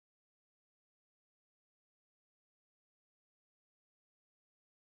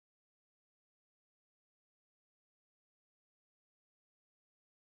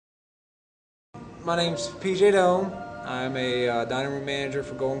My name's PJ Dome. I'm a dining room manager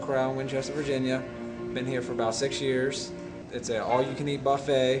for Corral of Winchester, Virginia. Been here for about 6 years. It's an all-you-can-eat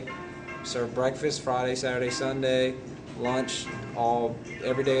buffet. Serve breakfast Friday, Saturday, Sunday, lunch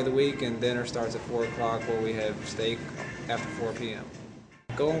every day of the week, and dinner starts at 4 o'clock where we have steak after 4 p.m.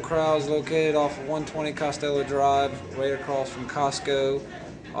 Golden Corral is located off of 120 Costello Drive, right across from Costco,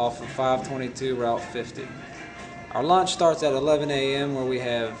 off of 522 Route 50. Our lunch starts at 11 a.m. where we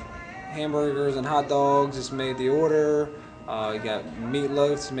have hamburgers and hot dogs. It's made to order. You got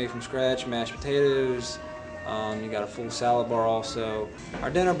meatloafs made from scratch, mashed potatoes. You got a full salad bar also. Our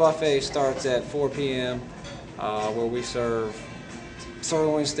dinner buffet starts at 4 p.m. Where we serve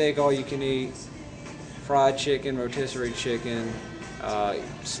sirloin steak, all you can eat, fried chicken, rotisserie chicken,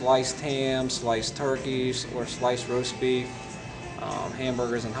 sliced ham, sliced turkeys, or sliced roast beef,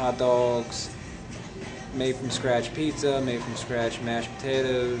 hamburgers and hot dogs, made from scratch pizza, made from scratch mashed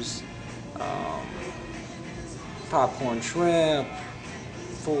potatoes, popcorn shrimp,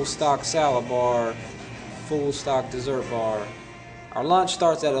 full stock salad bar, full stock dessert bar. Our lunch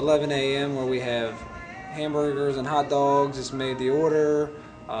starts at 11 a.m. where we have hamburgers and hot dogs. It's made to order.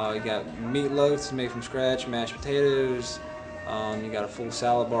 You got meatloafs made from scratch, mashed potatoes. You got a full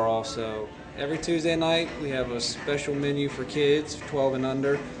salad bar also. Every Tuesday night we have a special menu for kids, 12 and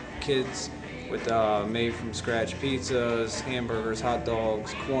under. Kids with made from scratch pizzas, hamburgers, hot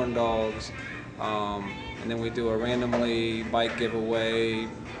dogs, corn dogs. And then we do a randomly bike giveaway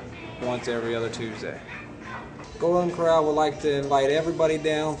once every other Tuesday. Golden Corral would like to invite everybody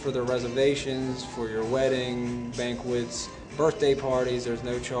down for their reservations, for your wedding, banquets, birthday parties. There's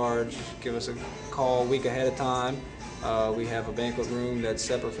no charge. Give us a call a week ahead of time. We have a banquet room that's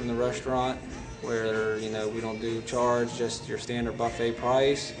separate from the restaurant where we don't do charge, just your standard buffet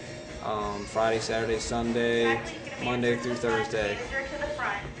price. Friday, Saturday, Sunday, Monday through Thursday.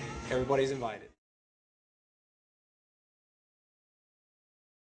 Everybody's invited.